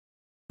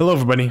Hello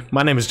everybody,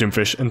 my name is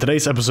DoomFish. In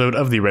today's episode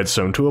of the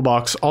Redstone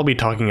Toolbox, I'll be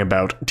talking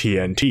about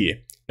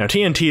TNT. Now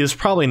TNT is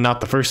probably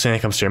not the first thing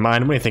that comes to your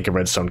mind when you think of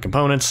redstone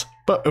components,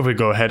 but if we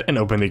go ahead and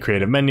open the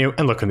creative menu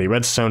and look in the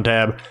redstone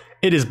tab,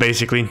 it is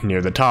basically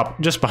near the top,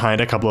 just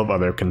behind a couple of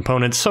other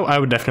components, so I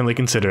would definitely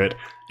consider it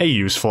a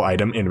useful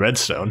item in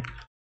redstone.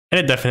 And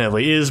it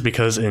definitely is,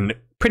 because in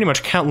pretty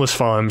much countless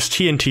farms,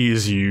 TNT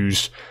is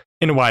used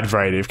in a wide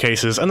variety of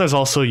cases, and there's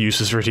also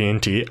uses for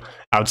TNT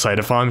outside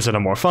of farms that are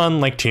more fun,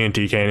 like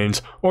TNT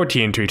Cannons or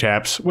TNT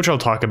Taps, which I'll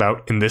talk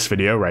about in this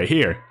video right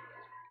here.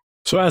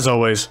 So as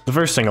always, the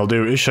first thing I'll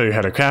do is show you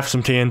how to craft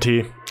some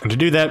TNT, and to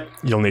do that,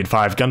 you'll need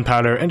 5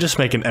 gunpowder and just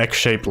make an X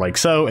shape like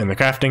so in the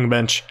crafting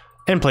bench,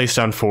 and place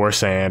down 4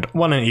 sand,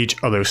 1 in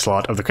each other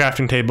slot of the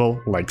crafting table,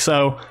 like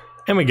so,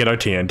 and we get our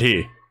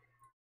TNT.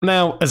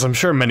 Now, as I'm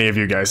sure many of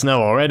you guys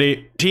know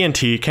already,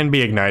 TNT can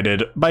be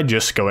ignited by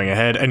just going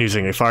ahead and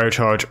using a fire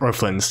charge or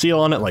flint and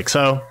steel on it like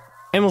so,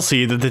 and we'll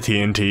see that the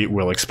TNT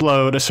will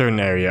explode a certain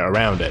area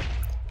around it.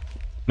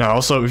 Now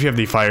also, if you have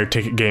the fire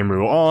ticket game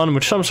rule on,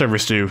 which some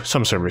servers do,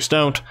 some servers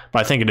don't,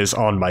 but I think it is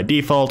on by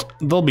default,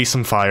 there'll be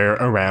some fire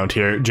around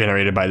here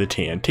generated by the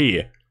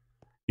TNT.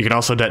 You can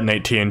also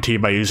detonate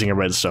TNT by using a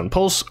redstone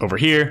pulse over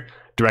here,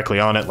 directly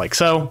on it like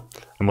so,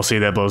 and we'll see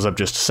that blows up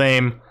just the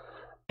same.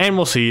 And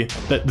we'll see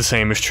that the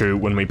same is true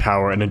when we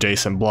power an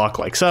adjacent block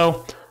like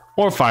so,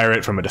 or fire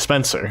it from a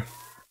dispenser.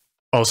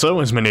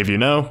 Also, as many of you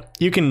know,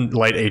 you can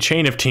light a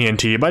chain of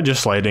TNT by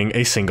just lighting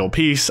a single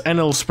piece, and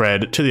it'll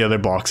spread to the other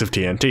blocks of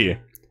TNT.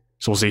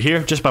 So we'll see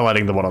here, just by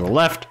lighting the one on the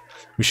left,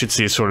 we should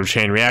see a sort of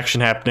chain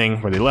reaction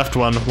happening, where the left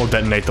one will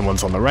detonate the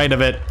ones on the right of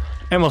it,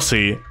 and we'll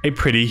see a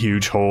pretty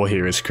huge hole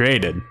here is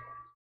created.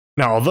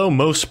 Now, although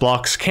most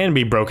blocks can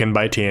be broken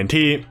by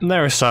TNT,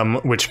 there are some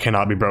which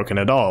cannot be broken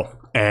at all.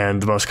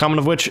 And the most common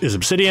of which is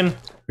obsidian.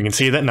 We can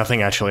see that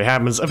nothing actually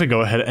happens if we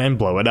go ahead and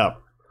blow it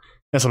up.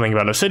 Now something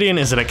about obsidian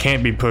is that it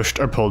can't be pushed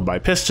or pulled by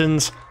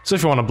pistons, so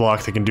if you want a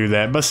block that can do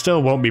that but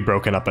still won't be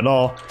broken up at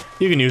all,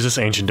 you can use this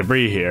ancient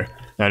debris here.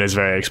 Now it is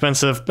very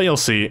expensive, but you'll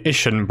see it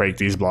shouldn't break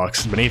these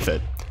blocks beneath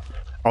it.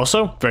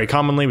 Also, very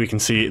commonly we can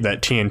see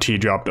that TNT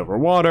dropped over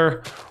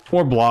water,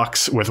 or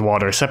blocks with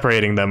water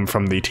separating them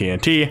from the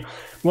TNT,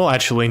 will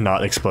actually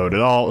not explode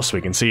at all, so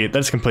we can see that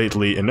it's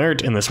completely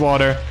inert in this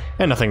water,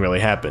 and nothing really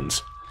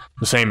happens.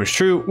 The same is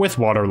true with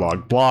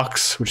waterlogged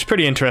blocks, which is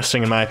pretty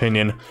interesting in my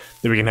opinion,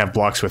 that we can have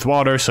blocks with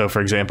water. So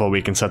for example,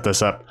 we can set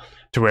this up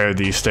to where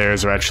the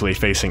stairs are actually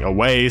facing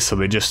away, so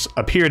they just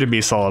appear to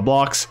be solid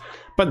blocks,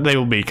 but they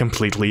will be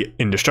completely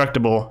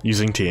indestructible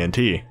using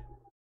TNT.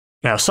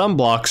 Now some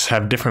blocks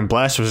have different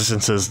blast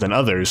resistances than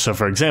others, so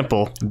for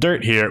example,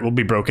 dirt here will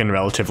be broken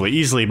relatively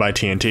easily by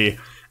TNT,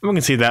 and we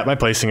can see that by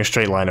placing a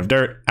straight line of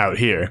dirt out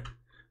here.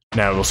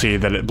 Now we'll see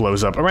that it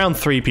blows up around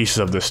 3 pieces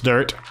of this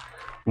dirt,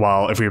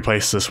 while if we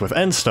replace this with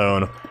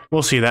endstone,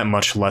 we'll see that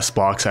much less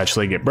blocks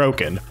actually get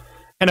broken.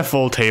 And a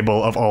full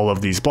table of all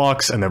of these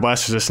blocks and their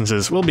blast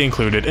resistances will be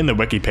included in the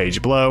wiki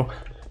page below,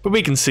 but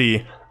we can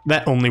see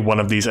that only 1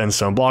 of these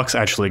endstone blocks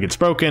actually gets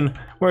broken,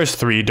 whereas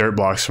 3 dirt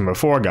blocks from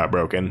before got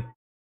broken.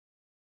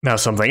 Now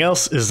something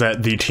else is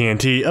that the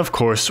TNT, of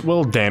course,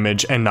 will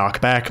damage and knock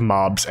back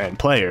mobs and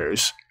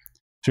players.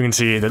 So you can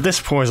see that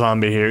this poor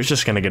zombie here is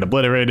just going to get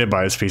obliterated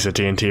by this piece of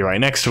TNT right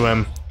next to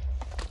him.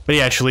 But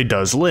he actually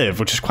does live,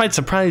 which is quite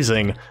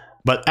surprising,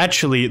 but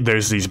actually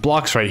there's these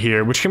blocks right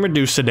here which can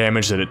reduce the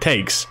damage that it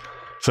takes.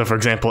 So for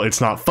example,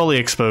 it's not fully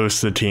exposed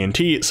to the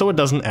TNT, so it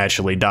doesn't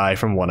actually die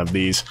from 1 of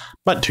these,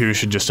 but 2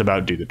 should just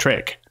about do the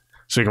trick.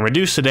 So we can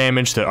reduce the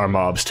damage that our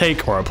mobs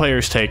take, or our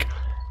players take,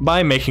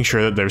 by making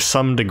sure that there's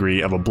some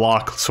degree of a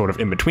block sort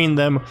of in between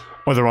them,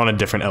 or they're on a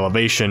different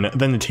elevation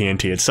than the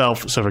TNT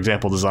itself. So for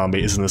example, the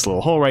zombie is in this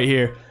little hole right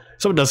here,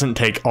 so it doesn't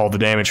take all the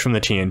damage from the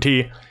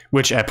TNT,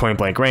 which at point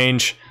blank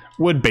range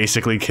would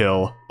basically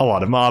kill a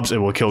lot of mobs. It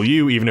will kill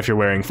you even if you're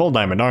wearing full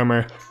diamond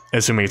armor,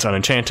 assuming it's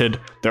unenchanted.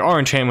 There are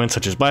enchantments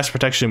such as blast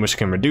protection which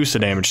can reduce the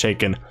damage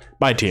taken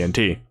by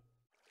TNT.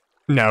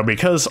 Now,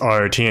 because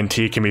our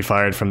TNT can be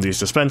fired from these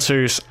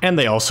dispensers, and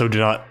they also do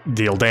not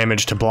deal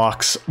damage to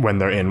blocks when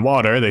they're in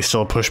water, they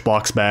still push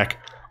blocks back,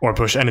 or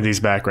push entities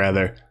back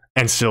rather,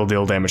 and still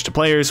deal damage to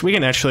players, we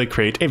can actually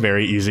create a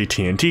very easy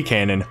TNT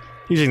cannon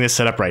using this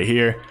setup right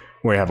here,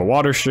 where we have a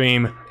water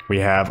stream, we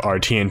have our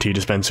TNT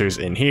dispensers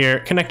in here,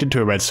 connected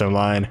to a redstone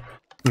line.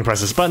 We can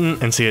press this button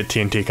and see that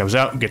TNT comes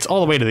out, gets all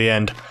the way to the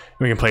end,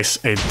 we can place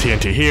a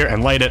TNT here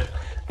and light it,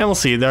 and we'll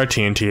see that our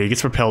TNT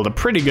gets propelled a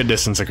pretty good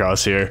distance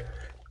across here.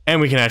 And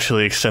we can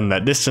actually extend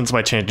that distance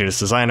by changing this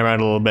design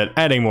around a little bit,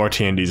 adding more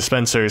TNT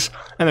dispensers,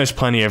 and there's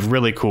plenty of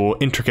really cool,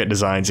 intricate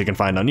designs you can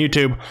find on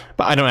YouTube,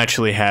 but I don't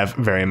actually have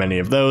very many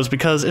of those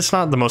because it's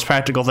not the most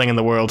practical thing in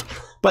the world,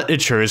 but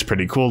it sure is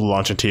pretty cool to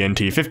launch a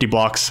TNT 50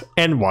 blocks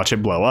and watch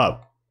it blow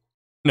up.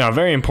 Now, a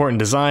very important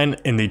design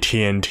in the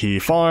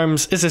TNT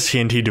farms is this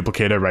TNT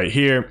Duplicator right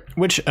here,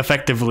 which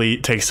effectively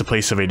takes the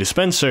place of a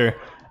dispenser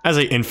as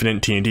an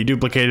infinite TNT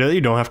duplicator that you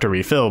don't have to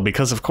refill,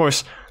 because of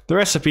course, the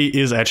recipe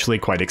is actually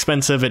quite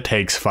expensive. It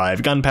takes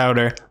 5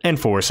 gunpowder and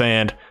 4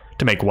 sand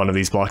to make 1 of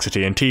these blocks of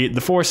TNT. The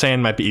 4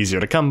 sand might be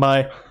easier to come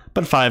by,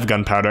 but 5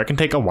 gunpowder can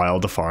take a while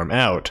to farm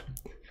out.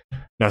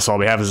 Now, so all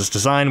we have is this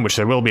design, which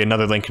there will be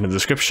another link in the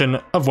description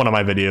of one of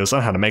my videos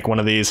on how to make one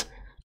of these.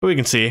 But we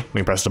can see,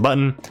 we press the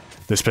button,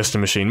 this piston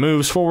machine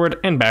moves forward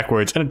and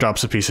backwards and it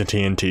drops a piece of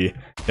TNT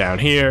down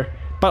here,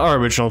 but our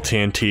original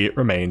TNT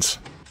remains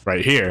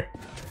right here.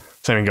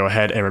 So we can go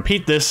ahead and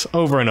repeat this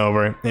over and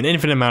over an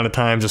infinite amount of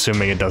times,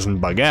 assuming it doesn't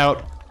bug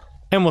out,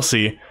 and we'll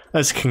see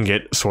as it can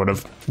get sort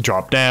of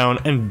drop down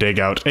and dig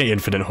out an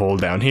infinite hole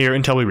down here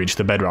until we reach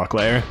the bedrock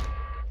layer.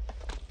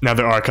 Now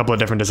there are a couple of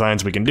different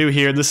designs we can do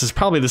here. This is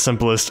probably the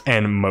simplest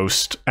and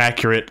most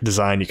accurate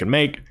design you can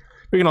make.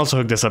 We can also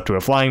hook this up to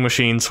a flying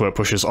machine so it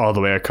pushes all the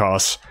way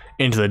across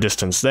into the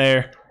distance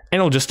there, and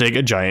it'll just dig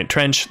a giant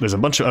trench. There's a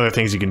bunch of other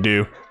things you can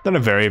do that are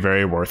very,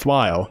 very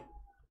worthwhile.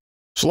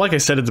 So like I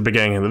said at the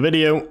beginning of the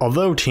video,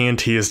 although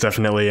TNT is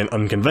definitely an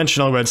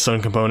unconventional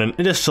redstone component,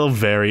 it is still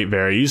very,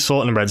 very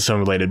useful in redstone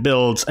related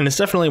builds, and it's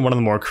definitely one of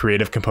the more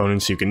creative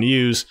components you can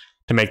use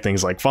to make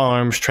things like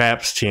farms,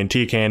 traps,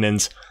 TNT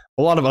cannons,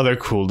 a lot of other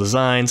cool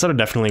designs that are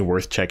definitely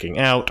worth checking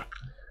out.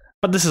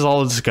 But this is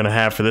all it's going to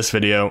have for this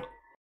video.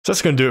 So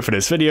that's going to do it for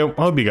this video.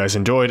 I hope you guys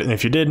enjoyed, and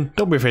if you did,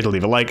 don't be afraid to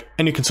leave a like,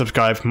 and you can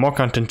subscribe for more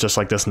content just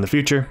like this in the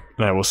future,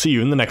 and I will see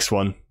you in the next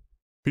one.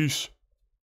 Peace.